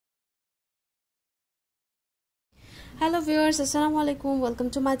Hello viewers, আসসালামু আলাইকুম। Welcome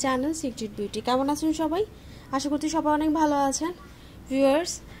to my channel secret beauty. কেমন আছেন সবাই? আশা করছি সবাই অনেক ভালো আছেন।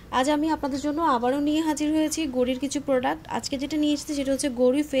 ভিউয়ার্স, আজ আমি আপনাদের জন্য আবারও নিয়ে হাজির হয়েছি গড়ির কিছু প্রোডাক্ট। আজকে যেটা নিয়ে এসেছি সেটা হচ্ছে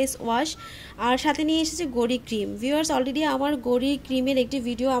গড়ি ফেস ওয়াশ, আর সাথে নিয়ে এসেছি গড়ি ক্রিম। ভিউয়ার্স, অলরেডি আমার গড়ি ক্রিমের একটি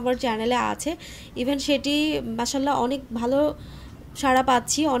ভিডিও আমার চ্যানেলে আছে। ইভেন সেটি মাশাআল্লাহ অনেক ভালো সাড়া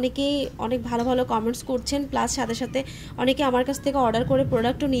পাচ্ছি, অনেকেই অনেক ভালো ভালো কমেন্টস করছেন, প্লাস সাথে সাথে অনেকে আমার কাছ থেকে অর্ডার করে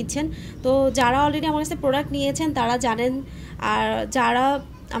প্রোডাক্টও নিচ্ছেন। তো যারা অলরেডি আমার কাছে প্রোডাক্ট নিয়েছেন তারা জানেন, আর যারা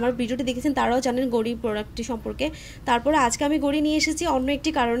আমার ভিডিওটি দেখেছেন তারাও জানেন গড়ি প্রোডাক্টটি সম্পর্কে। তারপরে আজকে আমি গড়ি নিয়ে এসেছি অন্য একটি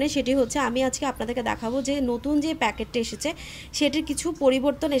কারণে, সেটি হচ্ছে আমি আজকে আপনাদেরকে দেখাবো যে নতুন যে প্যাকেটটা এসেছে সেটির কিছু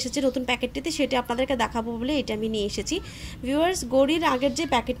পরিবর্তন এসেছে নতুন প্যাকেটটিতে, সেটি আপনাদেরকে দেখাবো বলে এটা আমি নিয়ে এসেছি। ভিউয়ার্স, গড়ির আগের যে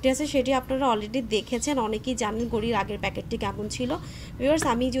প্যাকেটটি আছে সেটি আপনারা অলরেডি দেখেছেন, অনেকেই জানেন গড়ির আগের প্যাকেটটি কেমন ছিল। ভিউয়ার্স,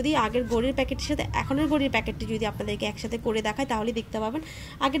 আমি যদি আগের গড়ির প্যাকেটের সাথে এখনের গড়ির প্যাকেটটি যদি আপনাদেরকে একসাথে করে দেখাই তাহলে দেখতে পাবেন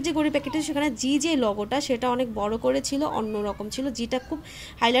আগের যে গড়ির প্যাকেটটি সেখানে যে লগোটা সেটা অনেক বড় করে ছিল, অন্যরকম ছিল, যেটা খুব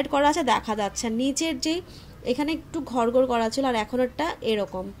হাইলাইট করা আছে, দেখা যাচ্ছে নিচের যে এখানে একটু ঘর করা ছিল, আর এখনেরটা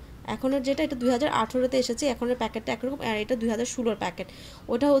এরকম। এখনের যেটা এটা 2018-তে এসেছে, এখনের প্যাকেটটা একরকম, আর এটা 2016-র প্যাকেট,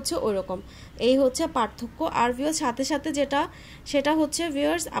 ওটা হচ্ছে ওই রকম। এই হচ্ছে পার্থক্য। আর ভিউয়ার্স, সাথে সাথে সেটা হচ্ছে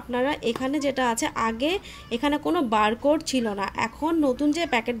ভিউয়ার্স, আপনারা এখানে যেটা আছে, আগে এখানে কোনো বারকোড ছিল না, এখন নতুন যে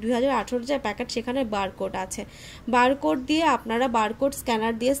প্যাকেট 2018 যে প্যাকেট সেখানে বারকোড আছে। বারকোড দিয়ে আপনারা বারকোড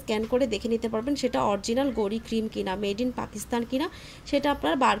স্ক্যানার দিয়ে স্ক্যান করে দেখে নিতে পারবেন সেটা অরিজিনাল গড়ি ক্রিম কিনা, মেড ইন পাকিস্তান কিনা, সেটা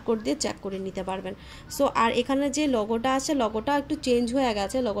আপনারা বারকোড দিয়ে চেক করে নিতে পারবেন। সো আর এখানে যে লগোটা আছে, লগোটা একটু চেঞ্জ হয়ে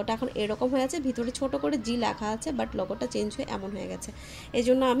গেছে, লগোটা এখন এরকম হয়ে আছে, ভিতরে ছোট করে জি লেখা আছে, বাট লগোটা চেঞ্জ হয়ে এমন হয়ে গেছে। এই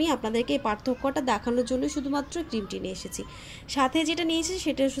জন্য আমি আপনাদেরকে এই পার্থক্যটা দেখানোর জন্য শুধুমাত্র ক্রিমটি নিয়ে এসেছি। সাথে যেটা নিয়ে এসেছি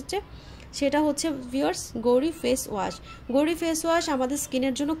সেটা হচ্ছে ভিউয়ার্স গড়ি ফেস ওয়াশ। গড়ি ফেস ওয়াশ আমাদের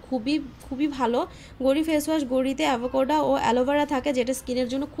স্কিনের জন্য খুবই ভালো। গড়ি ফেস ওয়াশ, গড়িতে অ্যাভোকাডো ও অ্যালোভেরা থাকে, যেটা স্কিনের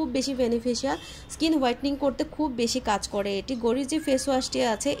জন্য খুব বেশি বেনিফিশিয়াল, স্কিন হোয়াইটনিং করতে খুব বেশি কাজ করে এটি। গড়ির যে ফেস ওয়াশটি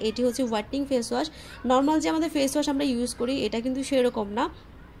আছে এটি হচ্ছে হোয়াইটনিং ফেস ওয়াশ। নর্মাল যে আমাদের ফেস ওয়াশ আমরা ইউজ করি এটা কিন্তু সেরকম না।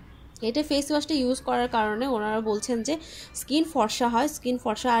 এটা ফেস ওয়াশটা ইউজ করার কারণে ওনারা বলছেন যে স্কিন ফর্সা হয়, স্কিন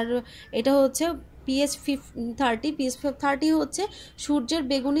ফর্সা। আর এটা হচ্ছে PH30 হচ্ছে সূর্যের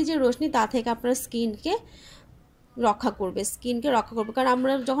বেগুনি যে রশ্মি তা থেকে আপনার স্কিনকে রক্ষা করবে, কারণ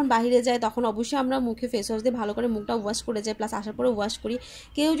আমরা যখন বাইরে যাই তখন অবশ্যই আমরা মুখে ফেস ওয়াশ দিয়ে ভালো করে মুখটা ওয়াশ করে যাই, প্লাস আসার পরে ওয়াশ করি।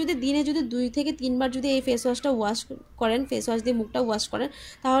 কেউ যদি দিনে 2 থেকে 3 বার যদি এই ফেস ওয়াশটা ওয়াশ করেন, ফেস ওয়াশ দিয়ে মুখটা ওয়াশ করেন,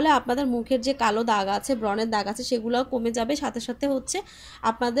 তাহলে আপনাদের মুখের যে কালো দাগ আছে, ব্রণের দাগ আছে, সেগুলোও কমে যাবে। সাথে সাথে হচ্ছে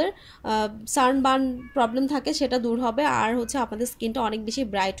আপনাদের সানবার্ন প্রবলেম থাকে সেটা দূর হবে, আর হচ্ছে আপনাদের স্কিনটা অনেক বেশি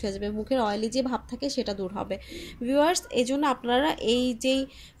ব্রাইট হয়ে যাবে, মুখের অয়েলি যে ভাব থাকে সেটা দূর হবে। ভিউয়ার্স, এই জন্য আপনারা এই যেই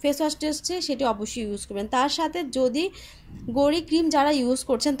ফেস ওয়াশটি হচ্ছে সেটি অবশ্যই ইউজ করবেন। তার সাথে যদি গড়ি ক্রিম যারা ইউজ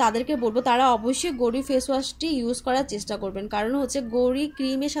করছেন তাদেরকে বলবো তারা অবশ্যই গড়ি ফেস ওয়াশটি ইউজ করার চেষ্টা করবেন, কারণ হচ্ছে গড়ি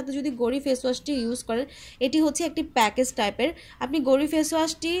ক্রিমের সাথে যদি গড়ি ফেস ওয়াশটি ইউজ করেন, এটি হচ্ছে একটি প্যাকেজ টাইপের। আপনি গড়ি ফেস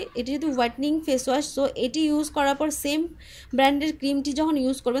ওয়াশটি, এটি যদি হোয়াইটনিং ফেস ওয়াশ, সো এটি ইউজ করার পর সেম ব্র্যান্ডের ক্রিমটি যখন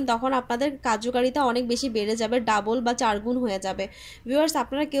ইউজ করবেন তখন আপনাদের কার্যকারিতা অনেক বেশি বেড়ে যাবে, ডাবল বা 4 গুণ হয়ে যাবে। ভিউয়ার্স,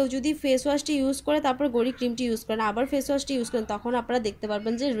 আপনারা কেউ যদি ফেস ওয়াশটি ইউজ করে তারপর গড়ি ক্রিমটি ইউজ করেন, আবার ফেস ওয়াশটি ইউজ করেন, তখন আপনারা দেখতে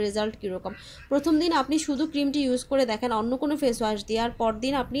পারবেন যে রেজাল্ট কীরকম। প্রথম দিন আপনি শুধু ক্রিমটি ইউজ করে দেখেন অন্য কোনো ফেস ওয়াশ দিয়ে, আর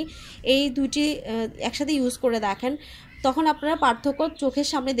পরদিন আপনি এই দুটি একসাথে ইউজ করে দেখেন, তখন আপনারা পার্থক্য চোখের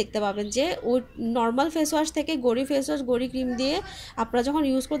সামনে দেখতে পাবেন যে ওই নর্মাল ফেস ওয়াশ থেকে গড়ি ফেস ওয়াশ, গড়ি ক্রিম দিয়ে আপনারা যখন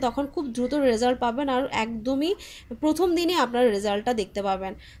ইউজ করেন তখন খুব দ্রুত রেজাল্ট পাবেন, আর একদমই প্রথম দিনে আপনার রেজাল্টটা দেখতে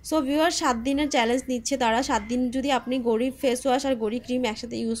পাবেন। সো ভিউয়ার, 7 দিনের চ্যালেঞ্জ নিচ্ছে তারা। 7 দিন যদি আপনি গড়ি ফেস ওয়াশ আর গড়ি ক্রিম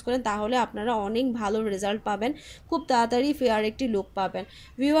একসাথে ইউজ করেন তাহলে আপনারা অনেক ভালো রেজাল্ট পাবেন, খুব তাড়াতাড়ি ফেয়ার একটি লুক পাবেন।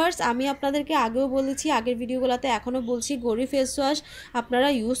 ভিউয়ার্স, আমি আপনাদেরকে আগেও বলেছি, আগের ভিডিওগুলোতে এখনও বলছি, গড়ি ফেস ওয়াশ আপনারা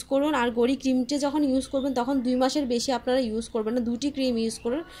ইউজ করুন, আর গড়ি ক্রিমটি যখন ইউজ করবেন তখন 2 মাসের বেশি আপনারা ইউজ করবেন না, 2টি ক্রিম ইউজ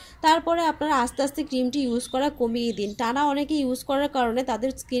করুন। তারপরে আপনারা আস্তে আস্তে ক্রিমটি ইউজ করা কমিয়ে দিন। টানা অনেকে ইউজ করার কারণে তাদের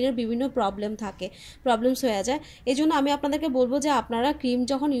স্কিনের বিভিন্ন প্রবলেমস হয়ে যায়। এই জন্য আমি আপনাদেরকে বলবো যে আপনারা ক্রিম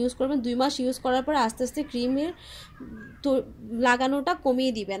যখন ইউজ করবেন 2 মাস ইউজ করার পর আস্তে আস্তে ক্রিমের তো লাগানোটা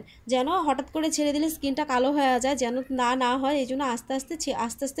কমিয়ে দিবেন, যেন হঠাৎ করে ছেড়ে দিলে স্কিনটা কালো হয়ে যায়, যেন না হয়। এই জন্য আস্তে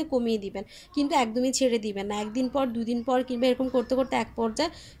আস্তে কমিয়ে দিবেন, কিন্তু একদমই ছেড়ে দিবেন না। 1 দিন পর 2 দিন পর কিংবা এরকম করতে করতে এক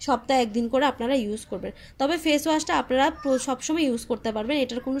পর্যায়ে সপ্তাহে 1 দিন করে আপনারা ইউজ করবেন। তবে ফেস ওয়াশটা আপনারা সবসময় ইউজ করতে পারবেন,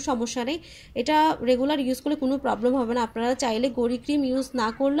 এটার কোনো সমস্যা নেই, এটা রেগুলার ইউজ করলে কোনো প্রবলেম হবে না। আপনারা চাইলে গড়ি ক্রিম ইউজ না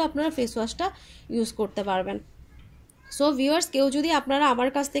করলেও আপনারা ফেস ওয়াশটা ইউজ করতে পারবেন। সো ভিউয়ার্স, কেউ যদি আপনারা আমার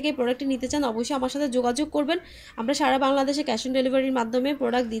কাছ থেকে প্রোডাক্টটি নিতে চান অবশ্যই আমার সাথে যোগাযোগ করবেন। আমরা সারা বাংলাদেশে ক্যাশ অন ডেলিভারির মাধ্যমে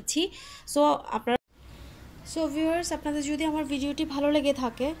প্রোডাক্ট দিচ্ছি। সো ভিউয়ার্স, আপনাদের যদি আমার ভিডিওটি ভালো লেগে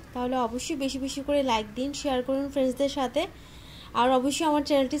থাকে তাহলে অবশ্যই বেশি বেশি করে লাইক দিন, শেয়ার করুন ফ্রেন্ডসদের সাথে, আর অবশ্যই আমার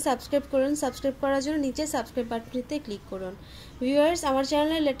চ্যানেলটি সাবস্ক্রাইব করুন। সাবস্ক্রাইব করার জন্য নিচে সাবস্ক্রাইব বাটনটিতে ক্লিক করুন। ভিউয়ার্স, আমার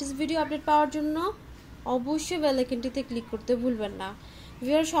চ্যানেলের লেটেস্ট ভিডিও আপডেট পাওয়ার জন্য অবশ্যই বেল আইকনটিতে ক্লিক করতে ভুলবেন না।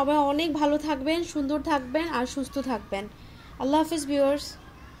 ভিউয়ার সবাই অনেক ভালো থাকবেন, সুন্দর থাকবেন আর সুস্থ থাকবেন। আল্লাহ হাফিজ ভিউয়ার্স।